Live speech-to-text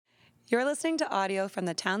You're listening to audio from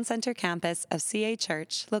the Town Center campus of CA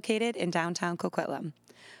Church, located in downtown Coquitlam.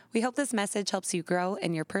 We hope this message helps you grow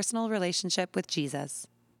in your personal relationship with Jesus.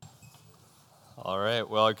 All right.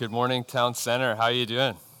 Well, good morning, Town Center. How are you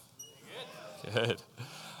doing? Good.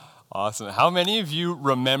 Awesome. How many of you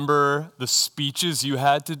remember the speeches you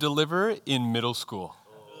had to deliver in middle school?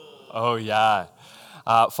 Oh, yeah.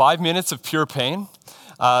 5 minutes of pure pain.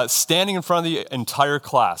 Standing in front of the entire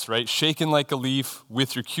class, right? Shaking like a leaf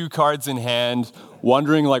with your cue cards in hand,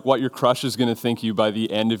 wondering like what your crush is going to think of you by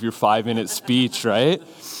the end of your 5-minute speech, right?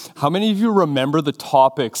 How many of you remember the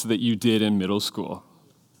topics that you did in middle school?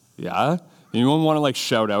 Yeah? Anyone want to like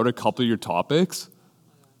shout out a couple of your topics?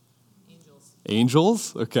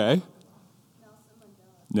 Angels? Okay.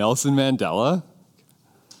 Nelson Mandela.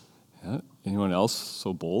 Yeah. Anyone else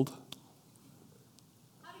so bold?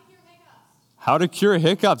 How to cure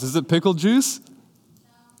hiccups. Is it pickle juice?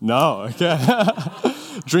 No. Okay.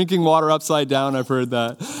 Drinking water upside down, I've heard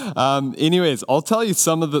that. Anyways, I'll tell you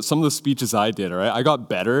some of the speeches I did, all right? I got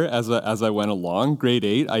better as I went along. Grade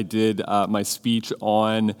 8, I did my speech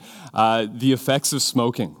on the effects of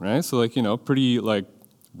smoking, right? So pretty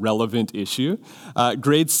relevant issue.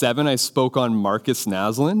 Grade 7, I spoke on Marcus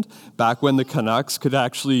Naslund, back when the Canucks could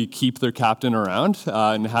actually keep their captain around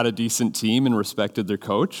and had a decent team and respected their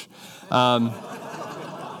coach.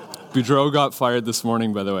 Boudreau got fired this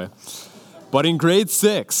morning, by the way. But in grade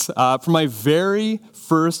 6, for my very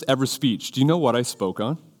first ever speech, do you know what I spoke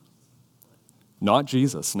on? Not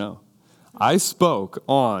Jesus, no. I spoke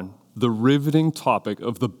on the riveting topic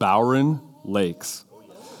of the Bowron Lakes.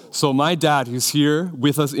 So my dad, who's here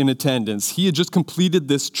with us in attendance, he had just completed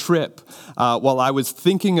this trip while I was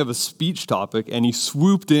thinking of a speech topic, and he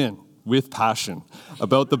swooped in with passion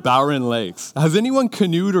about the Bowron Lakes. Has anyone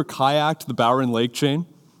canoed or kayaked the Bowron Lake chain?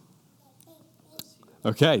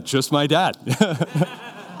 Okay, just my dad.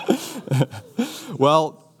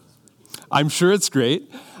 Well, I'm sure it's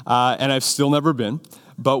great, and I've still never been.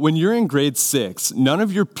 But when you're in grade 6, none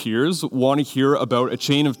of your peers want to hear about a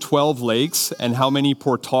chain of 12 lakes and how many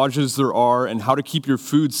portages there are and how to keep your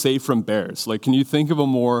food safe from bears. Can you think of a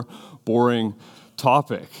more boring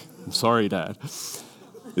topic? I'm sorry, Dad.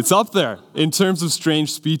 It's up there in terms of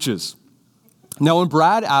strange speeches. Now, when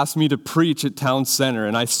Brad asked me to preach at Town Center,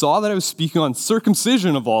 and I saw that I was speaking on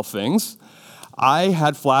circumcision of all things, I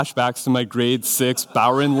had flashbacks to my grade 6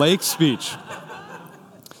 Bowron Lake speech.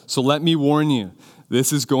 So let me warn you,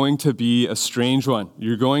 this is going to be a strange one.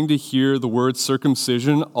 You're going to hear the word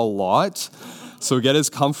circumcision a lot, so get as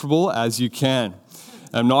comfortable as you can.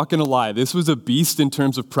 I'm not going to lie, this was a beast in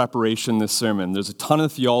terms of preparation, this sermon. There's a ton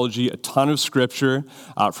of theology, a ton of scripture,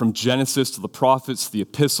 from Genesis to the prophets, to the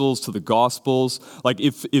epistles, to the gospels.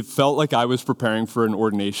 It felt like I was preparing for an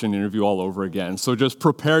ordination interview all over again. So just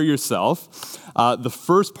prepare yourself. The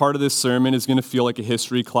first part of this sermon is going to feel like a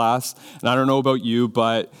history class. And I don't know about you,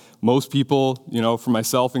 but most people, for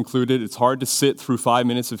myself included, it's hard to sit through 5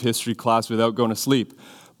 minutes of history class without going to sleep.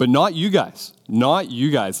 But not you guys. You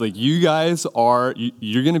guys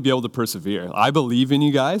you're going to be able to persevere. I believe in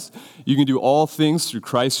you guys. You can do all things through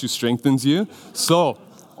Christ who strengthens you. So,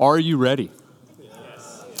 are you ready?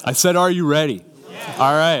 Yes. I said, are you ready? Yes.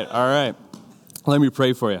 All right. Let me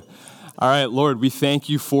pray for you. All right, Lord, we thank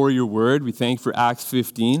you for your word. We thank you for Acts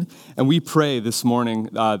 15. And we pray this morning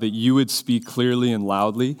that you would speak clearly and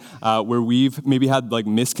loudly. Where we've maybe had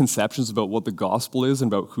misconceptions about what the gospel is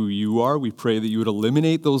and about who you are, we pray that you would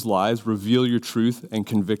eliminate those lies, reveal your truth, and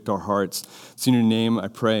convict our hearts. It's in your name I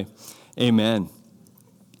pray. Amen.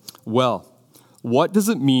 Well, what does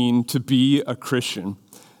it mean to be a Christian?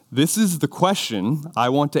 This is the question I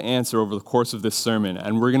want to answer over the course of this sermon,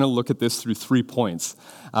 and we're going to look at this through 3 points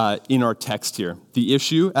in our text here. The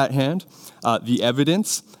issue at hand, the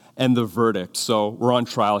evidence, and the verdict. So we're on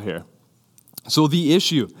trial here. So the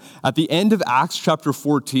issue, at the end of Acts chapter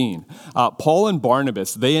 14, Paul and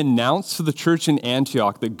Barnabas, they announced to the church in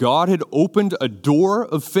Antioch that God had opened a door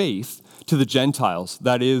of faith to the Gentiles,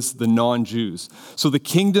 that is, the non-Jews. So the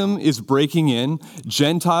kingdom is breaking in,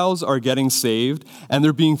 Gentiles are getting saved, and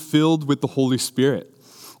they're being filled with the Holy Spirit.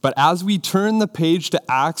 But as we turn the page to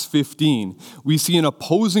Acts 15, we see an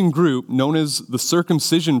opposing group known as the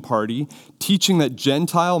circumcision party teaching that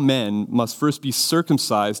Gentile men must first be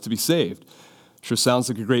circumcised to be saved. Sure sounds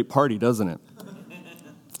like a great party, doesn't it?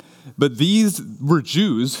 But these were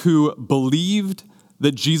Jews who believed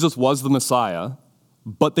that Jesus was the Messiah,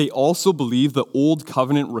 but they also believed the old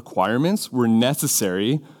covenant requirements were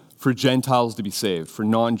necessary for Gentiles to be saved, for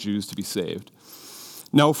non-Jews to be saved.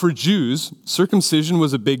 Now, for Jews, circumcision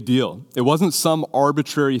was a big deal. It wasn't some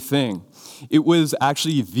arbitrary thing. It was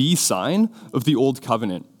actually the sign of the old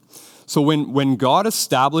covenant. So when God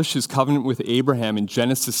established his covenant with Abraham in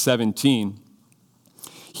Genesis 17,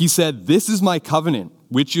 he said, "This is my covenant,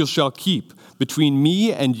 which you shall keep between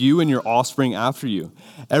me and you and your offspring after you.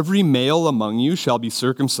 Every male among you shall be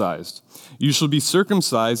circumcised. You shall be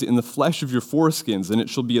circumcised in the flesh of your foreskins, and it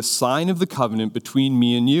shall be a sign of the covenant between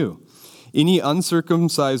me and you. Any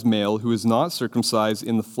uncircumcised male who is not circumcised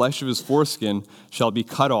in the flesh of his foreskin shall be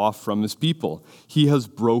cut off from his people. He has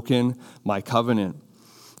broken my covenant."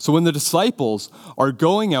 So when the disciples are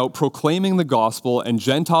going out proclaiming the gospel and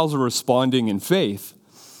Gentiles are responding in faith,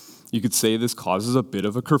 you could say this causes a bit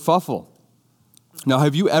of a kerfuffle. Now,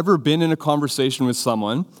 have you ever been in a conversation with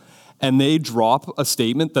someone and they drop a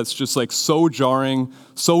statement that's just like so jarring,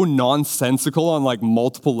 so nonsensical on like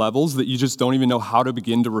multiple levels that you just don't even know how to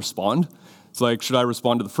begin to respond? It's like, should I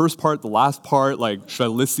respond to the first part, the last part? Like, should I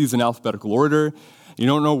list these in alphabetical order? You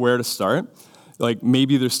don't know where to start. Like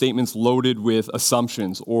maybe their statement's loaded with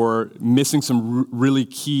assumptions or missing some really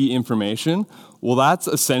key information. Well, that's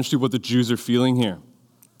essentially what the Jews are feeling here.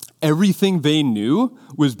 Everything they knew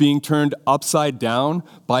was being turned upside down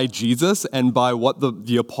by Jesus and by what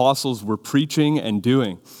the apostles were preaching and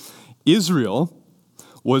doing. Israel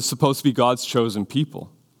was supposed to be God's chosen people.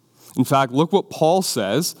 In fact, look what Paul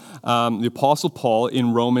says, the Apostle Paul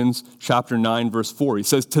in Romans chapter 9, verse 4. He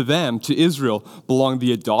says, "To them, to Israel, belong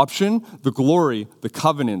the adoption, the glory, the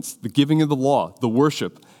covenants, the giving of the law, the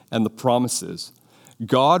worship, and the promises."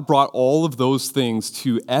 God brought all of those things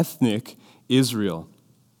to ethnic Israel.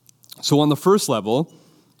 So on the first level,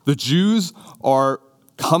 the Jews are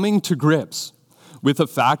coming to grips with the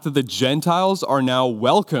fact that the Gentiles are now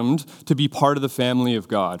welcomed to be part of the family of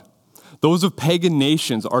God. Those of pagan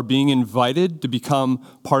nations are being invited to become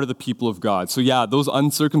part of the people of God. So yeah, those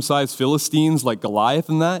uncircumcised Philistines like Goliath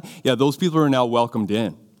and that, yeah, those people are now welcomed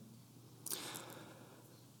in.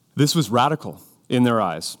 This was radical in their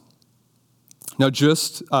eyes. Now,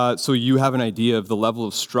 just so you have an idea of the level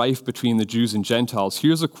of strife between the Jews and Gentiles,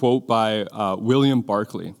 here's a quote by William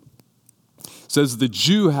Barclay. It says, "The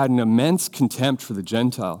Jew had an immense contempt for the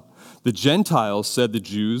Gentile. The Gentiles, said the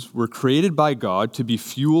Jews, were created by God to be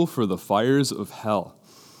fuel for the fires of hell.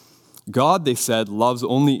 God, they said, loves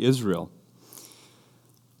only Israel.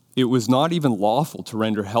 It was not even lawful to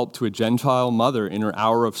render help to a Gentile mother in her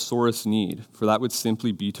hour of sorest need, for that would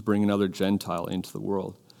simply be to bring another Gentile into the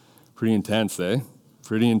world." Pretty intense, eh?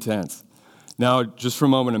 Pretty intense. Now, just for a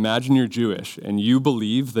moment, imagine you're Jewish and you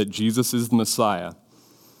believe that Jesus is the Messiah.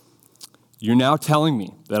 You're now telling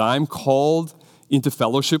me that I'm called into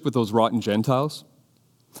fellowship with those rotten Gentiles?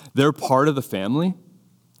 They're part of the family?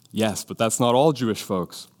 Yes, but that's not all Jewish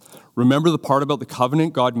folks. Remember the part about the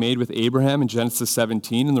covenant God made with Abraham in Genesis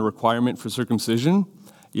 17 and the requirement for circumcision?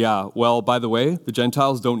 Yeah, well, by the way, the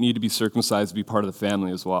Gentiles don't need to be circumcised to be part of the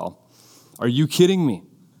family as well. Are you kidding me?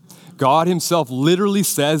 God himself literally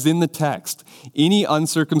says in the text, "Any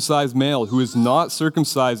uncircumcised male who is not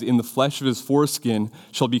circumcised in the flesh of his foreskin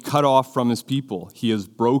shall be cut off from his people. He has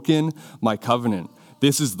broken my covenant."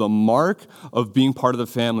 This is the mark of being part of the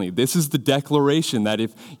family. This is the declaration that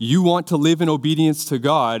if you want to live in obedience to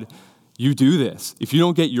God, you do this. If you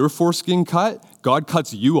don't get your foreskin cut, God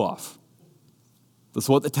cuts you off. That's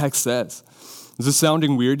what the text says. Is this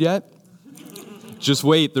sounding weird yet? Just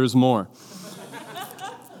wait, there's more.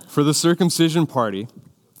 For the circumcision party,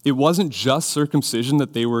 it wasn't just circumcision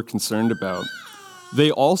that they were concerned about.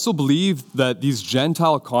 They also believed that these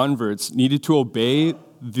Gentile converts needed to obey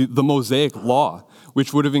the Mosaic law,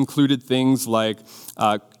 which would have included things like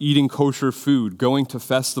eating kosher food, going to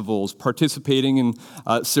festivals, participating in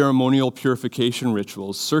ceremonial purification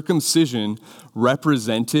rituals. Circumcision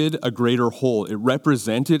represented a greater whole. It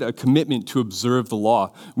represented a commitment to observe the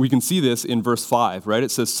law. We can see this in verse 5, right?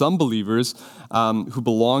 It says, "Some believers who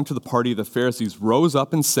belonged to the party of the Pharisees rose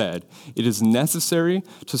up and said, 'It is necessary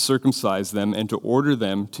to circumcise them and to order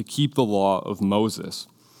them to keep the law of Moses.'"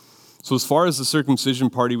 So as far as the circumcision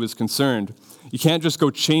party was concerned, you can't just go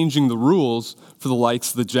changing the rules for the likes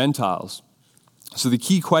of the Gentiles. So the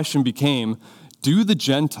key question became, do the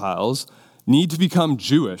Gentiles need to become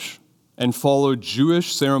Jewish and follow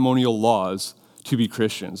Jewish ceremonial laws to be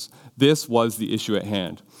Christians? This was the issue at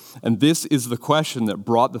hand. And this is the question that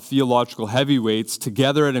brought the theological heavyweights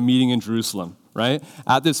together at a meeting in Jerusalem, right?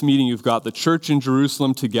 At this meeting, you've got the church in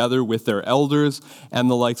Jerusalem together with their elders and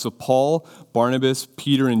the likes of Paul, Barnabas,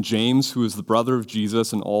 Peter, and James, who is the brother of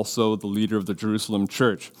Jesus and also the leader of the Jerusalem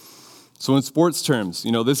church. So in sports terms,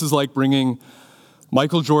 this is like bringing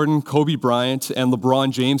Michael Jordan, Kobe Bryant, and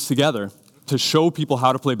LeBron James together to show people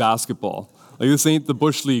how to play basketball. Like, this ain't the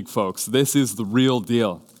Bush League, folks. This is the real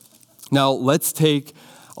deal. Now, let's take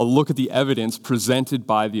a look at the evidence presented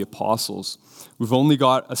by the apostles. We've only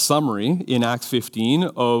got a summary in Acts 15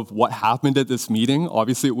 of what happened at this meeting.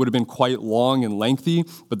 Obviously, it would have been quite long and lengthy,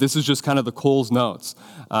 but this is just kind of the Cole's notes.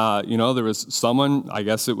 There was someone, I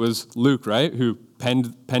guess it was Luke, right, who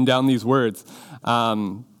penned down these words.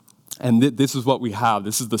 This is what we have.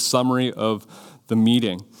 This is the summary of the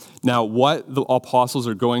meeting. Now, what the apostles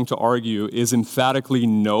are going to argue is emphatically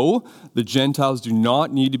no, the Gentiles do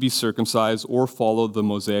not need to be circumcised or follow the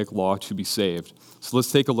Mosaic law to be saved. So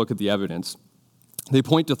let's take a look at the evidence. They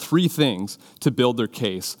point to three things to build their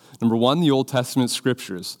case. Number one, the Old Testament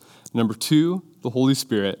scriptures. Number two, the Holy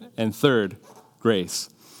Spirit. And third, grace.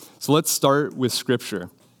 So let's start with scripture.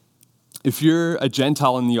 If you're a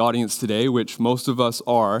Gentile in the audience today, which most of us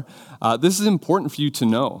are, this is important for you to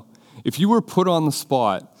know. If you were put on the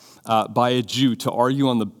spot by a Jew to argue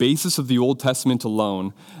on the basis of the Old Testament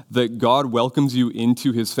alone that God welcomes you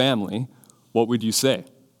into his family, what would you say?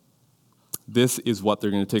 This is what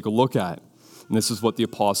they're going to take a look at. And this is what the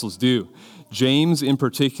apostles do. James, in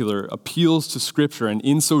particular, appeals to Scripture, and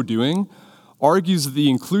in so doing, argues that the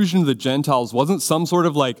inclusion of the Gentiles wasn't some sort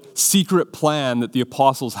of secret plan that the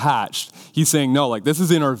apostles hatched. He's saying, no, this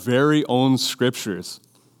is in our very own Scriptures.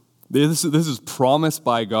 This is promised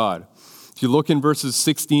by God. If you look in verses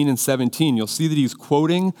 16 and 17, you'll see that he's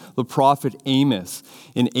quoting the prophet Amos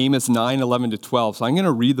in Amos 9, 11 to 12. So I'm going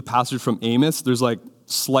to read the passage from Amos. There's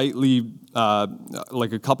slightly, a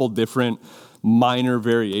couple different minor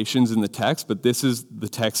variations in the text, but this is the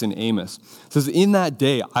text in Amos. It says, "In that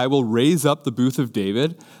day I will raise up the booth of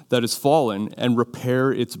David that is fallen and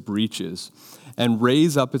repair its breaches, and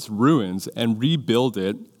raise up its ruins and rebuild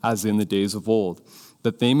it as in the days of old,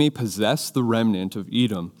 that they may possess the remnant of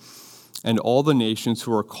Edom and all the nations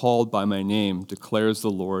who are called by my name, declares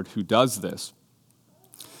the Lord who does this."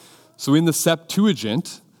 So in the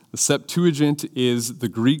Septuagint is the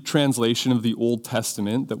Greek translation of the Old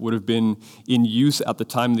Testament that would have been in use at the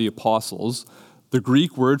time of the apostles. The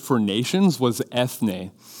Greek word for nations was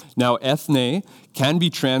ethne. Now, ethne can be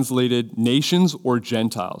translated nations or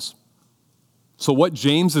Gentiles. So what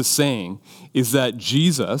James is saying is that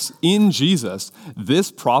in Jesus,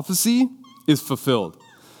 this prophecy is fulfilled.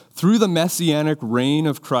 Through the messianic reign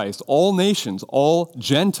of Christ, all nations, all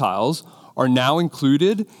Gentiles are now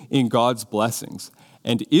included in God's blessings.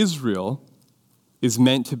 And Israel is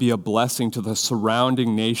meant to be a blessing to the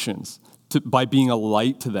surrounding nations by being a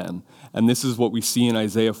light to them. And this is what we see in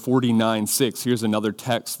Isaiah 49:6. Here's another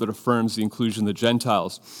text that affirms the inclusion of the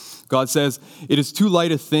Gentiles. God says, "It is too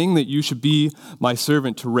light a thing that you should be my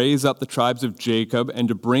servant to raise up the tribes of Jacob and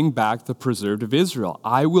to bring back the preserved of Israel.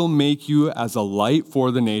 I will make you as a light for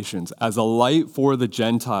the nations, as a light for the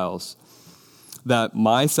Gentiles, that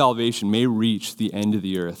my salvation may reach the end of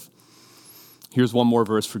the earth." Here's one more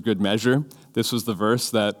verse for good measure. This was the verse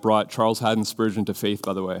that brought Charles Haddon Spurgeon to faith,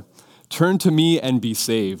 by the way. "Turn to me and be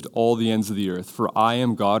saved, all the ends of the earth, for I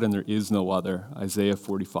am God and there is no other." Isaiah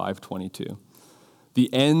 45:22.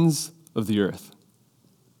 The ends of the earth.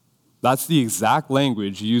 That's the exact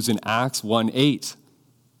language used in Acts 1:8,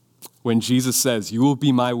 when Jesus says, "You will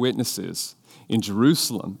be my witnesses in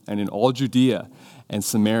Jerusalem and in all Judea and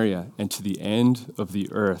Samaria and to the end of the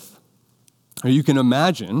earth." Or you can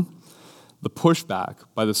imagine the pushback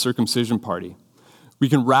by the circumcision party. We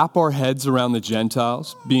can wrap our heads around the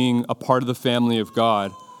Gentiles being a part of the family of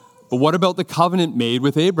God, but what about the covenant made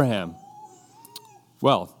with Abraham?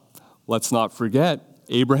 Well, let's not forget,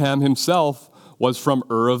 Abraham himself was from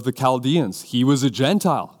Ur of the Chaldeans. He was a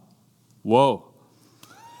Gentile. Whoa.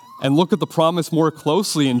 And look at the promise more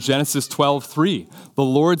closely in Genesis 12:3. The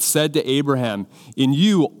Lord said to Abraham, "In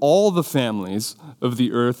you all the families of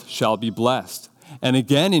the earth shall be blessed." And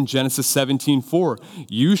again in Genesis 17:4,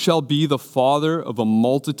 "You shall be the father of a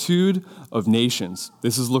multitude of nations."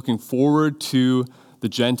 This is looking forward to the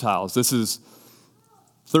Gentiles. This is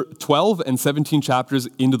 12 and 17 chapters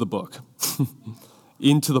into the book,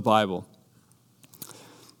 into the Bible.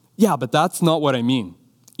 Yeah, but that's not what I mean.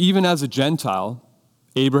 Even as a Gentile,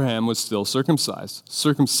 Abraham was still circumcised.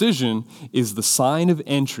 Circumcision is the sign of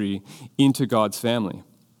entry into God's family.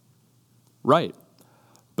 Right.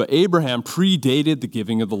 But Abraham predated the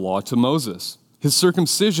giving of the law to Moses. His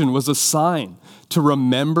circumcision was a sign to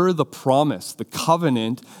remember the promise, the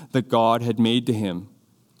covenant that God had made to him.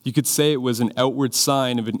 You could say it was an outward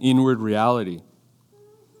sign of an inward reality.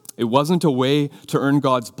 It wasn't a way to earn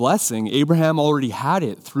God's blessing. Abraham already had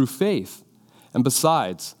it through faith. And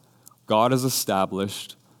besides, God has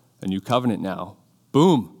established a new covenant now.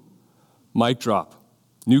 Boom. Mic drop.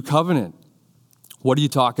 New covenant. What are you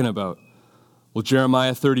talking about? Well,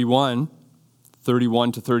 Jeremiah 31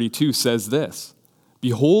 to 32 says this: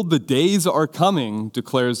 Behold, the days are coming,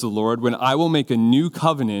 declares the Lord, when I will make a new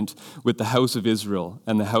covenant with the house of Israel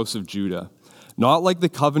and the house of Judah. Not like the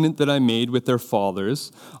covenant that I made with their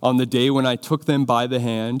fathers on the day when I took them by the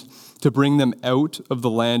hand to bring them out of the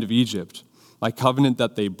land of Egypt, my covenant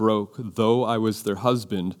that they broke, though I was their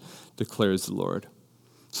husband, declares the Lord.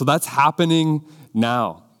 So that's happening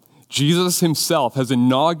now. Jesus himself has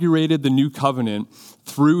inaugurated the new covenant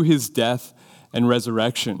through his death and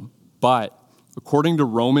resurrection. But according to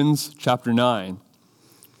Romans chapter 9,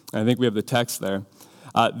 I think we have the text there,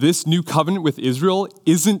 this new covenant with Israel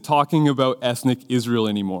isn't talking about ethnic Israel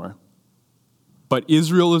anymore. But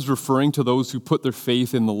Israel is referring to those who put their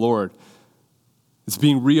faith in the Lord. It's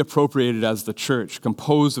being reappropriated as the church,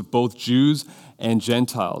 composed of both Jews and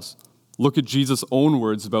Gentiles. Look at Jesus' own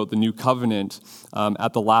words about the new covenant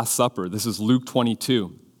at the Last Supper. This is Luke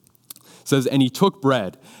 22. It says, and he took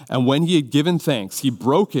bread, and when he had given thanks, he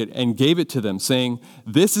broke it and gave it to them, saying,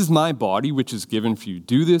 this is my body, which is given for you.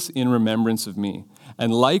 Do this in remembrance of me.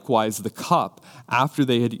 And likewise the cup, after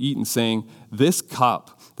they had eaten, saying, this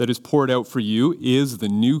cup that is poured out for you is the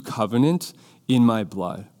new covenant in my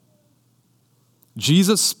blood.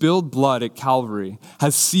 Jesus' spilled blood at Calvary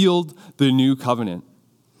has sealed the new covenant.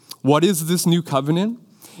 What is this new covenant?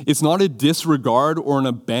 It's not a disregard or an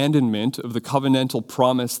abandonment of the covenantal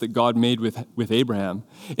promise that God made with Abraham.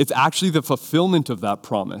 It's actually the fulfillment of that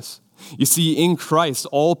promise. You see, in Christ,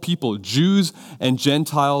 all people, Jews and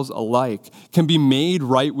Gentiles alike, can be made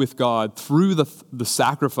right with God through the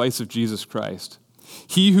sacrifice of Jesus Christ.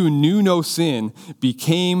 He who knew no sin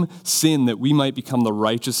became sin that we might become the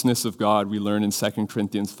righteousness of God, we learn in 2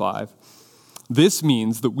 Corinthians 5. This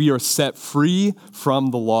means that we are set free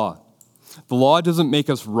from the law. The law doesn't make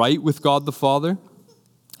us right with God the Father.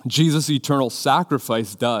 Jesus' eternal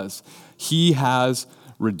sacrifice does. He has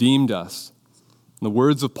redeemed us. In the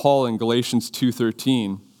words of Paul in Galatians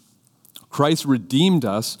 2:13, Christ redeemed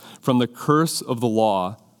us from the curse of the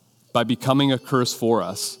law by becoming a curse for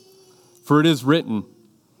us. For it is written,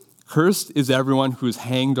 cursed is everyone who is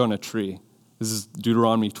hanged on a tree. This is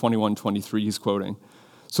Deuteronomy 21:23 he's quoting.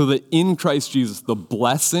 So that in Christ Jesus, the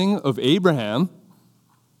blessing of Abraham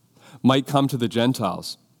might come to the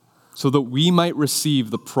Gentiles, so that we might receive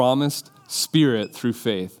the promised Spirit through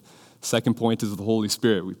faith. Second point is the Holy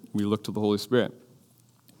Spirit. We look to the Holy Spirit.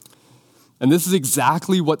 And this is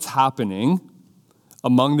exactly what's happening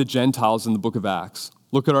among the Gentiles in the book of Acts.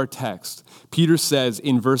 Look at our text. Peter says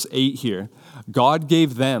in verse 8 here, God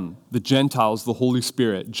gave them, the Gentiles, the Holy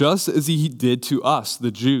Spirit, just as he did to us, the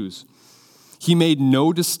Jews. He made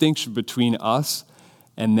no distinction between us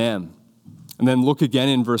and them. And then look again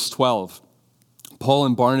in verse 12. Paul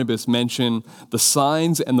and Barnabas mention the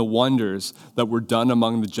signs and the wonders that were done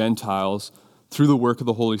among the Gentiles through the work of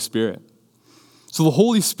the Holy Spirit. So the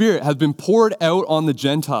Holy Spirit has been poured out on the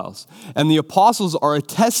Gentiles, and the apostles are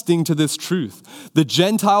attesting to this truth. The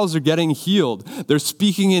Gentiles are getting healed. They're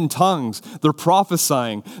speaking in tongues. They're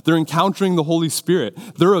prophesying. They're encountering the Holy Spirit.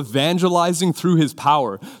 They're evangelizing through his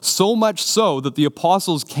power, so much so that the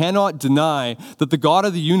apostles cannot deny that the God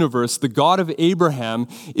of the universe, the God of Abraham,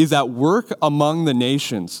 is at work among the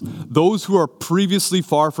nations. Those who are previously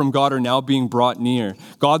far from God are now being brought near.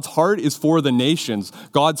 God's heart is for the nations.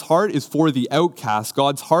 God's heart is for the outcasts.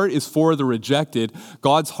 God's heart is for the rejected.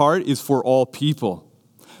 God's heart is for all people.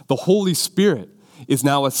 The Holy Spirit is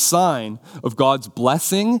now a sign of God's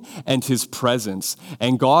blessing and his presence.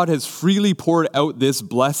 And God has freely poured out this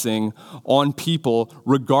blessing on people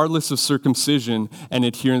regardless of circumcision and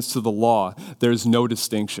adherence to the law. There's no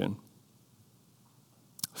distinction.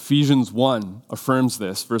 Ephesians 1 affirms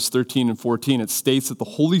this, verse 13 and 14. It states that the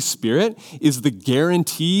Holy Spirit is the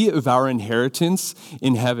guarantee of our inheritance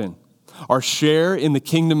in heaven, our share in the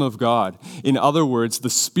kingdom of God. In other words, the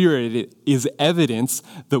Spirit is evidence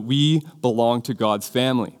that we belong to God's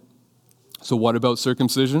family. So what about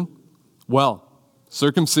circumcision? Well,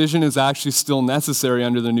 circumcision is actually still necessary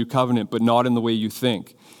under the new covenant, but not in the way you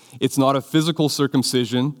think. It's not a physical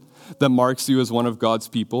circumcision that marks you as one of God's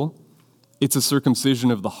people. It's a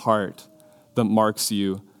circumcision of the heart that marks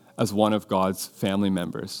you as one of God's family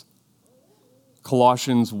members.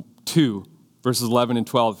 Colossians 2, verses 11 and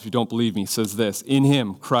 12, if you don't believe me, says this, in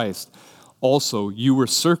him, Christ, also you were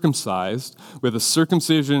circumcised with a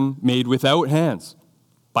circumcision made without hands,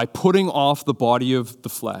 by putting off the body of the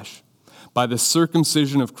flesh, by the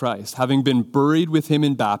circumcision of Christ, having been buried with him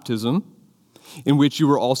in baptism, in which you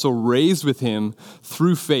were also raised with him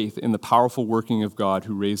through faith in the powerful working of God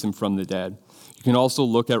who raised him from the dead. You can also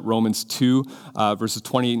look at Romans 2, verses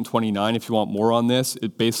 28 and 29 if you want more on this.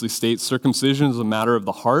 It basically states circumcision is a matter of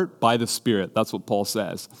the heart by the Spirit. That's what Paul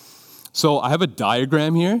says. So I have a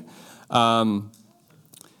diagram here.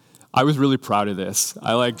 I was really proud of this.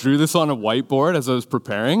 I drew this on a whiteboard as I was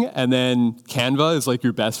preparing, and then Canva is like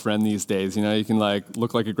your best friend these days. You know, you can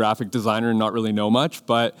look like a graphic designer and not really know much,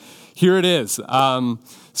 but here it is.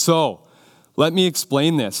 So let me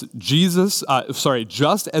explain this. Just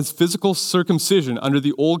as physical circumcision under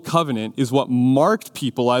the old covenant is what marked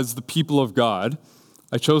people as the people of God,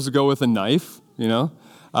 I chose to go with a knife,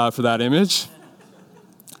 for that image.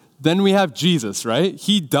 Then we have Jesus, right?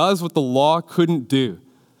 He does what the law couldn't do.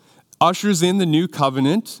 Ushers in the new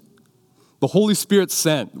covenant. The Holy Spirit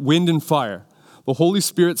sent, wind and fire. The Holy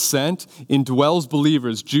Spirit sent indwells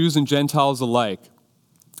believers, Jews and Gentiles alike.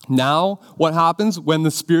 Now, what happens when the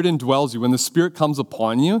Spirit indwells you, when the Spirit comes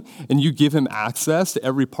upon you and you give him access to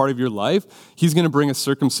every part of your life, he's going to bring a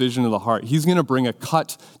circumcision of the heart. He's going to bring a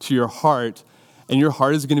cut to your heart, and your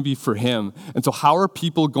heart is going to be for him. And so how are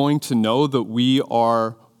people going to know that we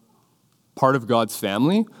are part of God's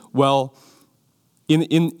family? Well,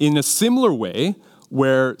 in a similar way,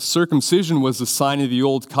 where circumcision was the sign of the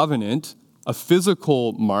old covenant, a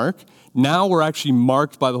physical mark, now we're actually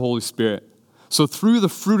marked by the Holy Spirit. So through the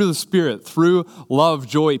fruit of the Spirit, through love,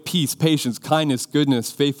 joy, peace, patience, kindness,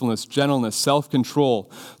 goodness, faithfulness, gentleness, self-control,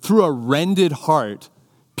 through a rended heart,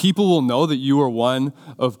 people will know that you are one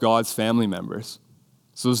of God's family members.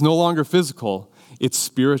 So it's no longer physical, it's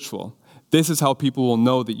spiritual. This is how people will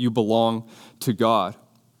know that you belong to God.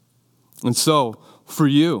 And so, for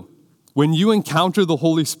you, when you encounter the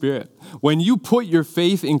Holy Spirit, when you put your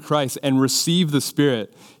faith in Christ and receive the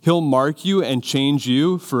Spirit, he'll mark you and change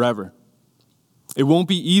you forever. It won't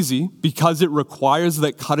be easy because it requires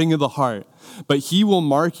that cutting of the heart, but he will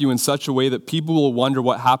mark you in such a way that people will wonder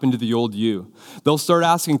what happened to the old you. They'll start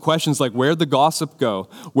asking questions like, where'd the gossip go?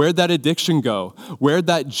 Where'd that addiction go? Where'd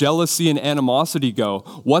that jealousy and animosity go?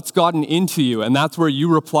 What's gotten into you? And that's where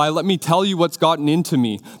you reply, let me tell you what's gotten into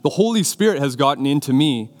me. The Holy Spirit has gotten into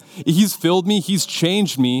me. He's filled me, he's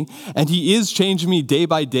changed me, and he is changing me day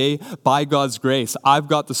by day by God's grace. I've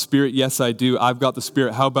got the Spirit, yes I do. I've got the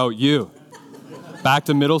Spirit, how about you? Back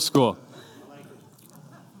to middle school.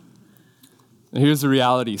 And here's the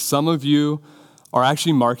reality. Some of you are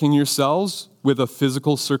actually marking yourselves with a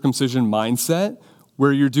physical circumcision mindset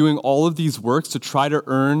where you're doing all of these works to try to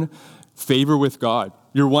earn favor with God.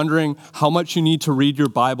 You're wondering how much you need to read your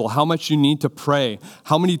Bible, how much you need to pray,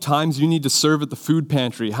 how many times you need to serve at the food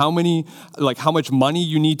pantry, how much money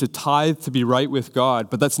you need to tithe to be right with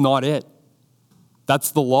God. But that's not it.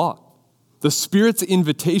 That's the law. The Spirit's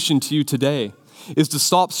invitation to you today is to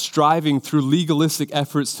stop striving through legalistic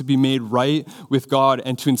efforts to be made right with God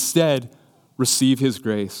and to instead receive his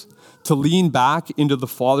grace, to lean back into the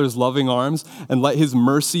Father's loving arms and let his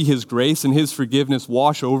mercy, his grace, and his forgiveness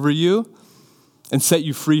wash over you and set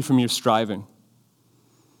you free from your striving.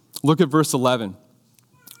 Look at verse 11.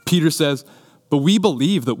 Peter says, "But we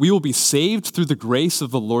believe that we will be saved through the grace of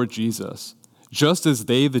the Lord Jesus, just as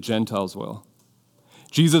they, the Gentiles, will."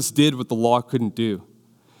 Jesus did what the law couldn't do.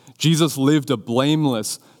 Jesus lived a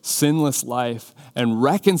blameless, sinless life and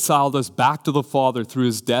reconciled us back to the Father through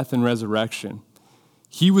his death and resurrection.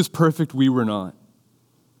 He was perfect, we were not.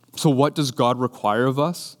 So what does God require of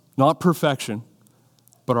us? Not perfection,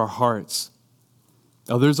 but our hearts.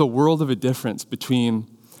 Now there's a world of a difference between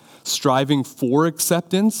striving for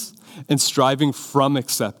acceptance and striving from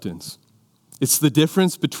acceptance. It's the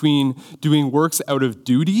difference between doing works out of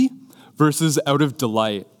duty versus out of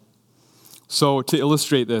delight. So to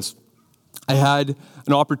illustrate this, I had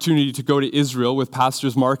an opportunity to go to Israel with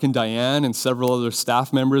Pastors Mark and Diane and several other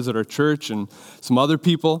staff members at our church and some other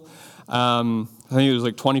people. I think there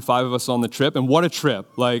was 25 of us on the trip, and what a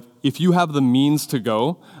trip. If you have the means to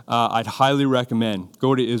go, I'd highly recommend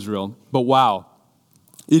go to Israel. But wow,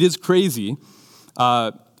 it is crazy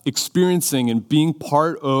experiencing and being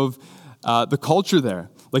part of the culture there.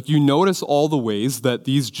 You notice all the ways that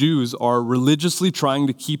these Jews are religiously trying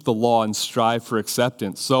to keep the law and strive for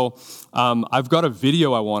acceptance. So I've got a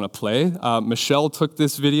video I want to play. Michelle took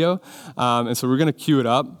this video, and so we're going to cue it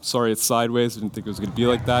up. Sorry, it's sideways. I didn't think it was going to be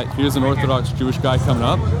like that. Here's an Orthodox Jewish guy coming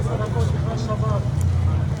up.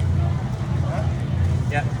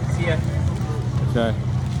 Yeah, see ya. Okay.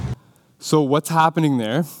 So what's happening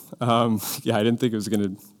there? I didn't think it was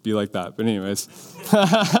going to be like that. But anyways.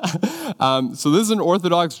 So this is an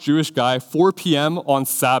Orthodox Jewish guy, 4 p.m. on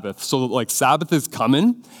Sabbath. So Sabbath is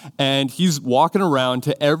coming, and he's walking around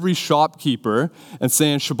to every shopkeeper and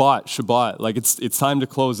saying, Shabbat, Shabbat. It's time to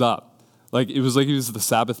close up. It was like he was the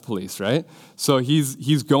Sabbath police, right? So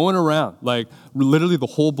he's going around, literally the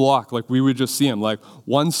whole block, we would just see him,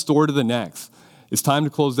 one store to the next. It's time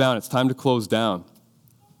to close down. It's time to close down.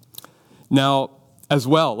 Now, as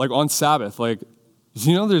well, on Sabbath, Do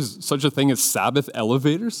you know there's such a thing as Sabbath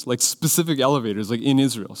elevators? Like specific elevators, like in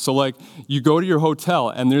Israel. So like you go to your hotel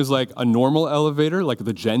and there's like a normal elevator, like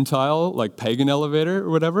the Gentile, like pagan elevator or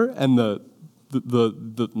whatever, and the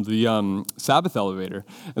Sabbath elevator.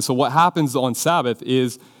 And so what happens on Sabbath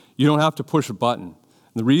is you don't have to push a button.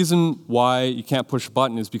 And the reason why you can't push a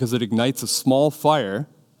button is because it ignites a small fire,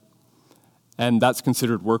 and that's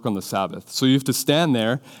considered work on the Sabbath. So you have to stand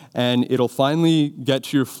there, and it'll finally get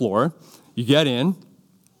to your floor. You get in,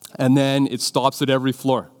 and then it stops at every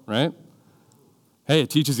floor, right? Hey, it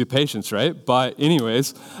teaches you patience, right? But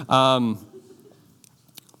anyways,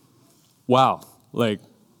 wow, like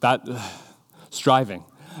that, striving.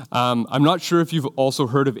 I'm not sure if you've also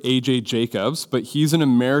heard of A.J. Jacobs, but he's an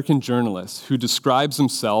American journalist who describes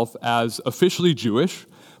himself as officially Jewish,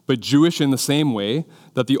 but Jewish in the same way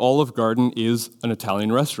that the Olive Garden is an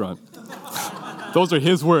Italian restaurant. Those are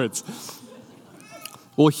his words.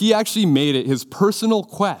 Well, he actually made it his personal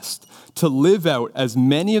quest to live out as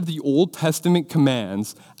many of the Old Testament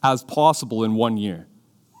commands as possible in 1 year.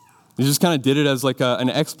 He just kind of did it as like an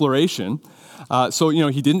exploration. So,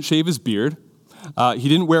 he didn't shave his beard. He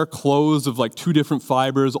didn't wear clothes of like 2 different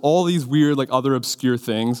fibers, all these weird, like other obscure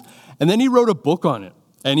things. And then he wrote a book on it,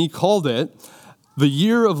 and he called it The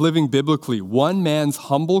Year of Living Biblically, One Man's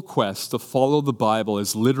Humble Quest to Follow the Bible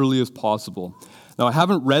as Literally as Possible. Now, I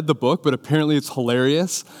haven't read the book, but apparently it's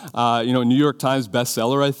hilarious. New York Times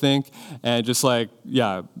bestseller, I think, and just like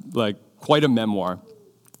quite a memoir.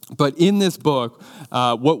 But in this book,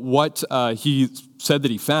 what he said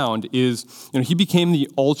that he found is, he became the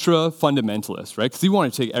ultra fundamentalist, right? Because he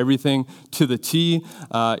wanted to take everything to the T,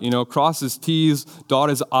 cross his T's, dot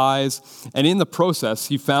his I's. And in the process,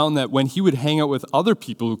 he found that when he would hang out with other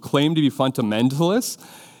people who claimed to be fundamentalists,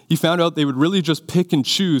 he found out they would really just pick and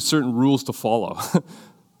choose certain rules to follow.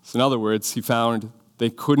 So in other words, he found they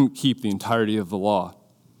couldn't keep the entirety of the law.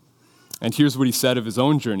 And here's what he said of his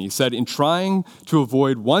own journey. He said, in trying to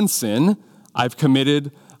avoid one sin, I've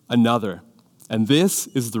committed another. And this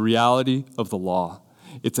is the reality of the law.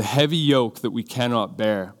 It's a heavy yoke that we cannot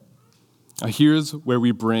bear. Now here's where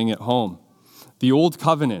we bring it home. The old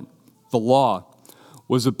covenant, the law,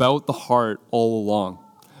 was about the heart all along.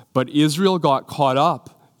 But Israel got caught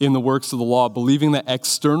up in the works of the law, believing that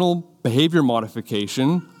external behavior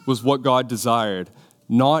modification was what God desired,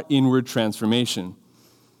 not inward transformation.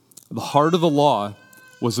 The heart of the law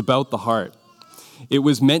was about the heart. It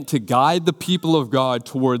was meant to guide the people of God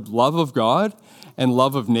toward love of God and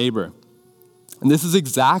love of neighbor. And this is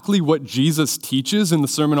exactly what Jesus teaches in the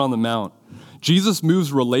Sermon on the Mount. Jesus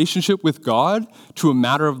moves relationship with God to a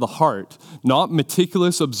matter of the heart, not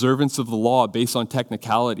meticulous observance of the law based on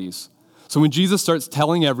technicalities. So when Jesus starts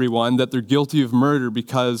telling everyone that they're guilty of murder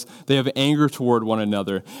because they have anger toward one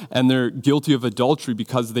another, and they're guilty of adultery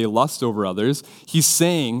because they lust over others, he's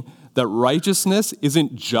saying that righteousness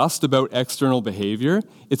isn't just about external behavior,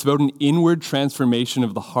 it's about an inward transformation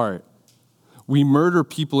of the heart. We murder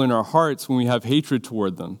people in our hearts when we have hatred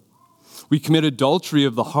toward them. We commit adultery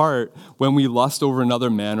of the heart when we lust over another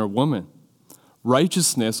man or woman.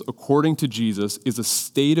 Righteousness, according to Jesus, is a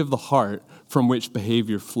state of the heart from which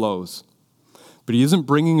behavior flows. But he isn't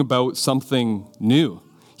bringing about something new.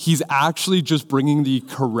 He's actually just bringing the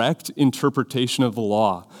correct interpretation of the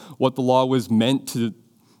law, what the law was meant to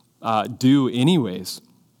do anyways.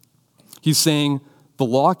 He's saying, the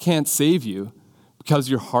law can't save you because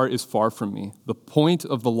your heart is far from me. The point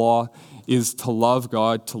of the law is to love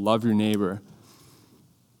God, to love your neighbor.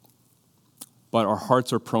 But our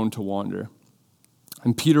hearts are prone to wander.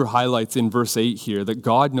 And Peter highlights in verse 8 here that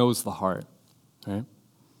God knows the heart, right?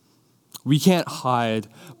 We can't hide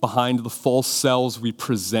behind the false selves we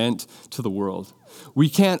present to the world. We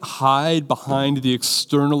can't hide behind the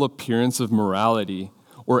external appearance of morality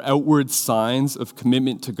or outward signs of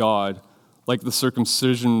commitment to God like the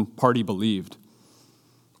circumcision party believed.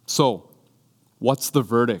 So, what's the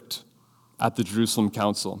verdict at the Jerusalem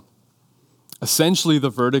Council? Essentially,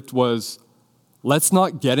 the verdict was, let's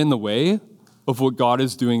not get in the way of what God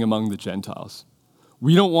is doing among the Gentiles.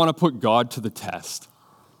 We don't want to put God to the test.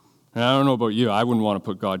 And I don't know about you, I wouldn't want to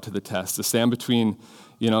put God to the test. To stand between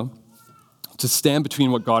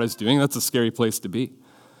what God is doing, that's a scary place to be.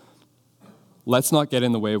 Let's not get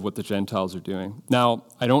in the way of what the Gentiles are doing. Now,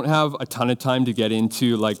 I don't have a ton of time to get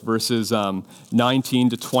into like verses 19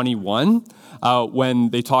 to 21 when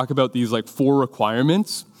they talk about these like 4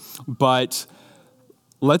 requirements, but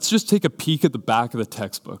let's just take a peek at the back of the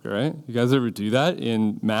textbook, all right? You guys ever do that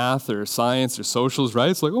in math or science or socials,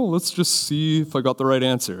 right? It's like, oh, let's just see if I got the right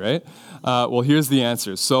answer, right? Well, here's the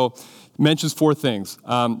answer. So it mentions 4 things.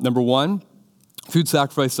 Number 1, food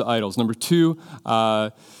sacrificed to idols. Number 2,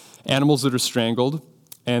 animals that are strangled,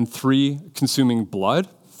 and 3, consuming blood.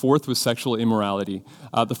 4th was sexual immorality.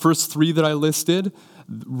 The first 3 that I listed,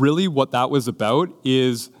 really what that was about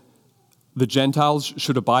is the Gentiles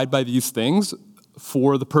should abide by these things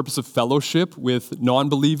for the purpose of fellowship with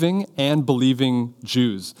non-believing and believing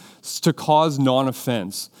Jews, to cause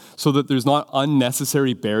non-offense, so that there's not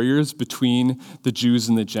unnecessary barriers between the Jews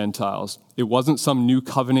and the Gentiles. It wasn't some new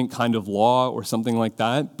covenant kind of law or something like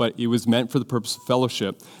that, but it was meant for the purpose of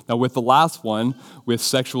fellowship. Now, with the last one, with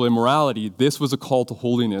sexual immorality, this was a call to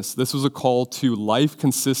holiness. This was a call to life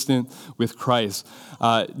consistent with Christ.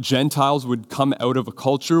 Gentiles would come out of a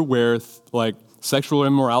culture where, sexual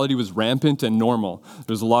immorality was rampant and normal.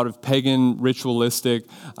 There's a lot of pagan, ritualistic,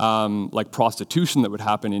 prostitution that would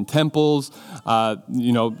happen in temples.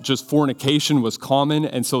 Just fornication was common.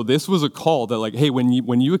 And so this was a call that, hey, when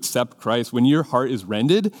you accept Christ, when your heart is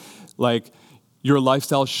rended, your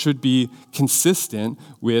lifestyle should be consistent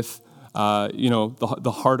with,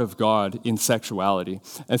 the heart of God in sexuality.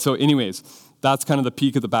 And so anyways, that's kind of the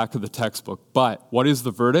peek at the back of the textbook. But what is the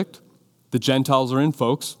verdict? The Gentiles are in,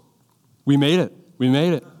 folks. We made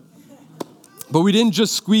it. But we didn't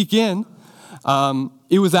just squeak in.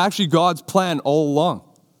 It was actually God's plan all along.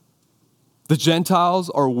 The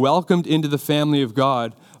Gentiles are welcomed into the family of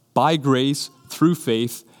God by grace through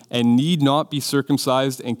faith and need not be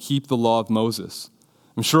circumcised and keep the law of Moses.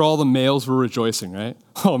 I'm sure all the males were rejoicing, right?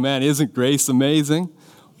 Oh man, isn't grace amazing?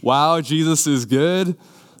 Wow, Jesus is good.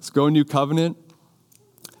 Let's go new covenant.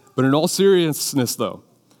 But in all seriousness, though,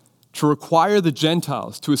 to require the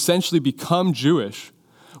Gentiles to essentially become Jewish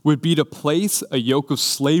would be to place a yoke of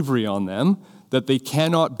slavery on them that they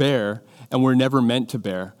cannot bear and were never meant to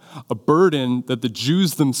bear. A burden that the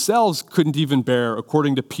Jews themselves couldn't even bear,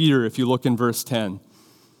 according to Peter, if you look in verse 10.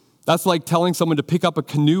 That's like telling someone to pick up a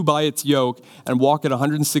canoe by its yoke and walk at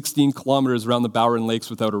 116 kilometers around the Bowen Lakes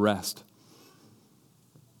without a rest.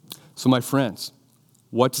 So my friends,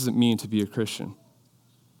 what does it mean to be a Christian?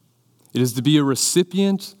 It is to be a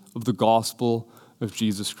recipient of the gospel of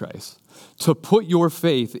Jesus Christ. To put your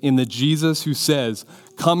faith in the Jesus who says,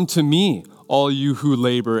 "Come to me, all you who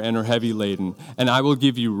labor and are heavy laden, and I will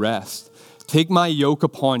give you rest. Take my yoke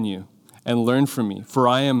upon you and learn from me, for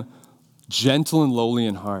I am gentle and lowly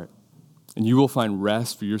in heart, and you will find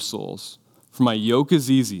rest for your souls. For my yoke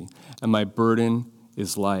is easy and my burden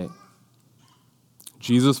is light."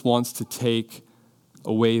 Jesus wants to take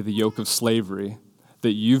away the yoke of slavery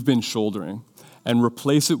that you've been shouldering and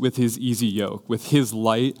replace it with his easy yoke, with his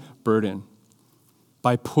light burden.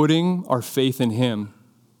 By putting our faith in him,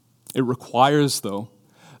 it requires, though,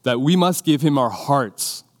 that we must give him our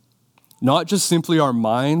hearts, not just simply our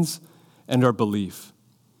minds and our belief.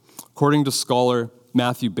 According to scholar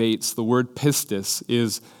Matthew Bates, the word pistis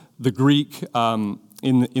is the Greek,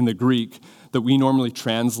 in the Greek, that we normally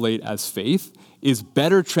translate as faith, is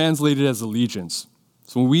better translated as allegiance.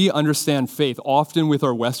 So when we understand faith, often with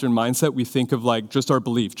our Western mindset, we think of just our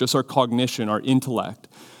belief, just our cognition, our intellect.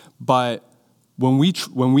 But when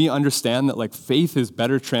we understand that faith is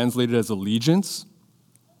better translated as allegiance,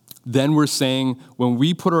 then we're saying when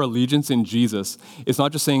we put our allegiance in Jesus, it's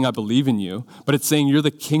not just saying I believe in you, but it's saying you're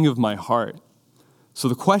the king of my heart. So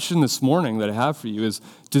the question this morning that I have for you is,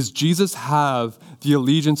 does Jesus have the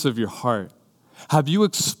allegiance of your heart? Have you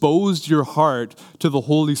exposed your heart to the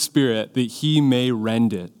Holy Spirit that he may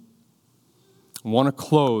rend it? I want to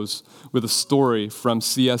close with a story from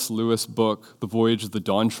C.S. Lewis' book, The Voyage of the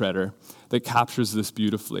Dawn Treader, that captures this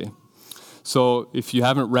beautifully. So if you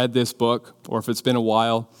haven't read this book, or if it's been a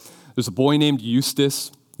while, there's a boy named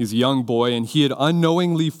Eustace. He's a young boy, and he had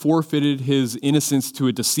unknowingly forfeited his innocence to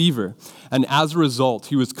a deceiver. And as a result,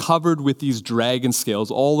 he was covered with these dragon scales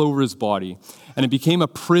all over his body. And it became a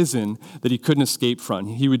prison that he couldn't escape from.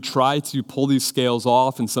 He would try to pull these scales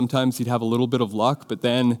off, and sometimes he'd have a little bit of luck, but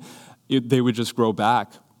then they would just grow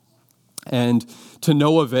back. And to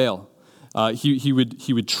no avail, he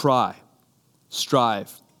would try,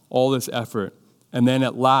 strive, all this effort. And then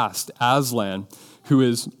at last, Aslan, who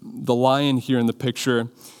is the lion here in the picture,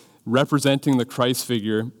 representing the Christ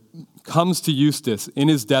figure, comes to Eustace in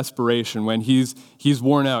his desperation when he's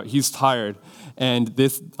worn out, he's tired. And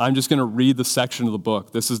I'm just going to read the section of the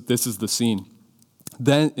book. This is the scene.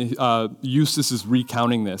 Then Eustace is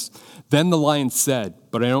recounting this. Then the lion said,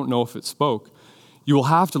 but I don't know if it spoke, "You will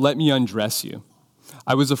have to let me undress you.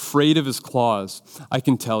 I was afraid of his claws, I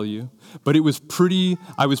can tell you, but I was pretty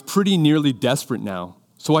nearly desperate now.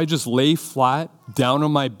 So I just lay flat down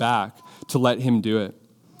on my back to let him do it.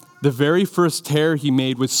 The very first tear he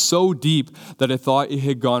made was so deep that I thought it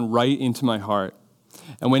had gone right into my heart.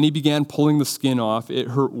 And when he began pulling the skin off, it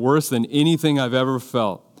hurt worse than anything I've ever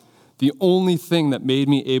felt. The only thing that made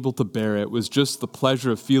me able to bear it was just the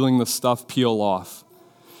pleasure of feeling the stuff peel off.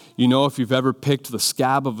 You know, if you've ever picked the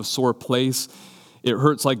scab of a sore place, it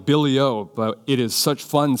hurts like Billy O, but it is such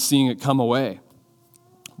fun seeing it come away.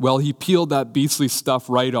 Well, he peeled that beastly stuff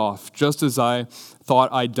right off, just as I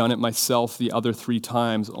thought I'd done it myself the other 3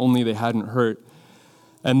 times, only they hadn't hurt.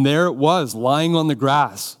 And there it was, lying on the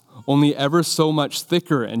grass, only ever so much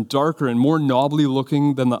thicker and darker and more knobbly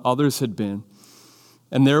looking than the others had been.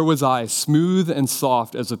 And there was I, smooth and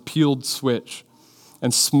soft as a peeled switch,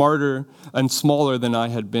 and smarter and smaller than I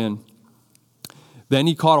had been. Then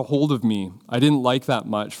he caught a hold of me. I didn't like that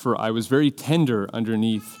much, for I was very tender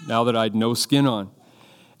underneath, now that I'd no skin on,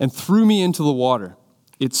 and threw me into the water.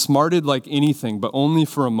 It smarted like anything, but only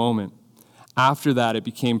for a moment. After that, it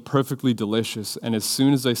became perfectly delicious, and as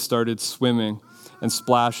soon as I started swimming and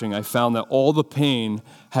splashing, I found that all the pain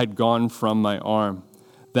had gone from my arm.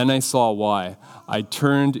 Then I saw why. I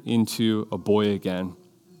turned into a boy again.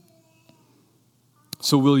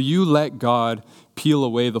 So will you let God peel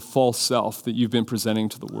away the false self that you've been presenting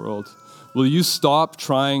to the world? Will you stop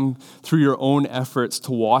trying through your own efforts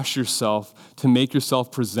to wash yourself, to make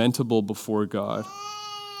yourself presentable before God?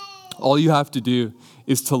 All you have to do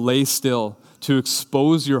is to lay still, to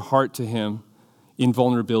expose your heart to Him in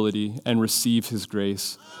vulnerability and receive His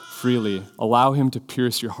grace freely. Allow Him to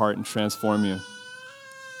pierce your heart and transform you.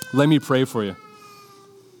 Let me pray for you.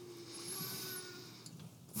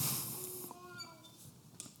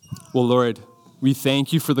 Well, Lord, we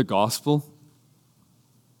thank you for the gospel.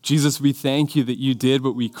 Jesus, we thank you that you did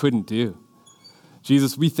what we couldn't do.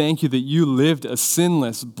 Jesus, we thank you that you lived a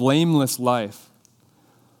sinless, blameless life.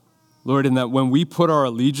 Lord, and that when we put our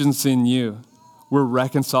allegiance in you, we're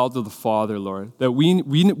reconciled to the Father, Lord. That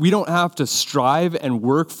we don't have to strive and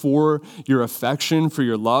work for your affection, for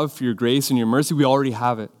your love, for your grace and your mercy. We already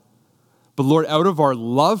have it. But Lord, out of our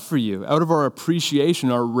love for you, out of our appreciation,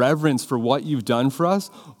 our reverence for what you've done for us,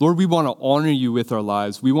 Lord, we want to honor you with our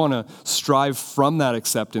lives. We want to strive from that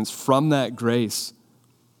acceptance, from that grace.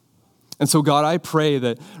 And so, God, I pray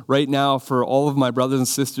that right now for all of my brothers and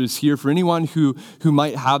sisters here, for anyone who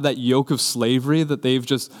might have that yoke of slavery that they've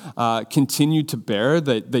just continued to bear,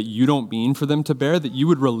 that you don't mean for them to bear, that you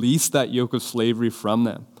would release that yoke of slavery from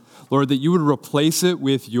them. Lord, that you would replace it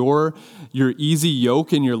with your easy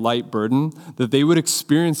yoke and your light burden, that they would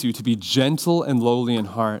experience you to be gentle and lowly in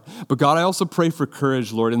heart. But God, I also pray for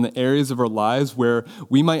courage, Lord, in the areas of our lives where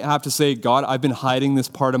we might have to say, God, I've been hiding this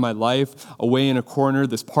part of my life away in a corner,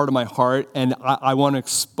 this part of my heart, and I want to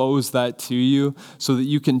expose that to you so that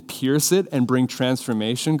you can pierce it and bring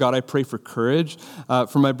transformation. God, I pray for courage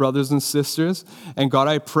for my brothers and sisters. And God,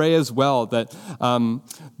 I pray as well that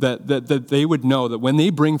they would know that when they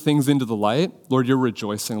bring things into the light, Lord, you're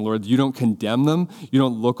rejoicing, Lord. You don't condemn them. You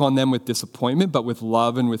don't look on them with disappointment, but with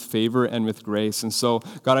love and with favor and with grace. And so,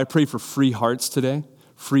 God, I pray for free hearts today,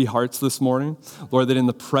 free hearts this morning. Lord, that in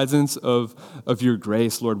the presence of your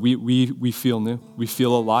grace, Lord, we feel new. We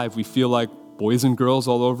feel alive. We feel like boys and girls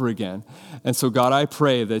all over again. And so, God, I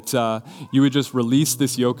pray that you would just release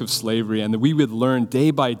this yoke of slavery and that we would learn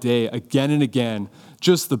day by day, again and again,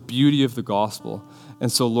 just the beauty of the gospel.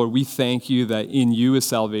 And so, Lord, we thank you that in you is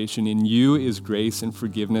salvation, in you is grace and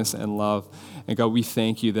forgiveness and love. And God, we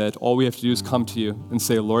thank you that all we have to do is come to you and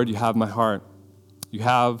say, Lord, you have my heart. You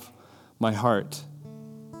have my heart.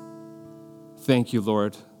 Thank you,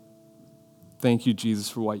 Lord. Thank you, Jesus,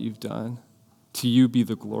 for what you've done. To you be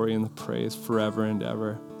the glory and the praise forever and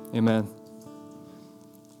ever. Amen.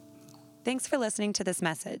 Thanks for listening to this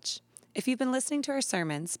message. If you've been listening to our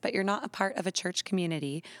sermons, but you're not a part of a church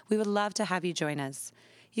community, we would love to have you join us.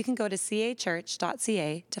 You can go to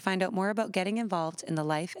cachurch.ca to find out more about getting involved in the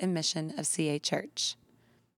life and mission of CA Church.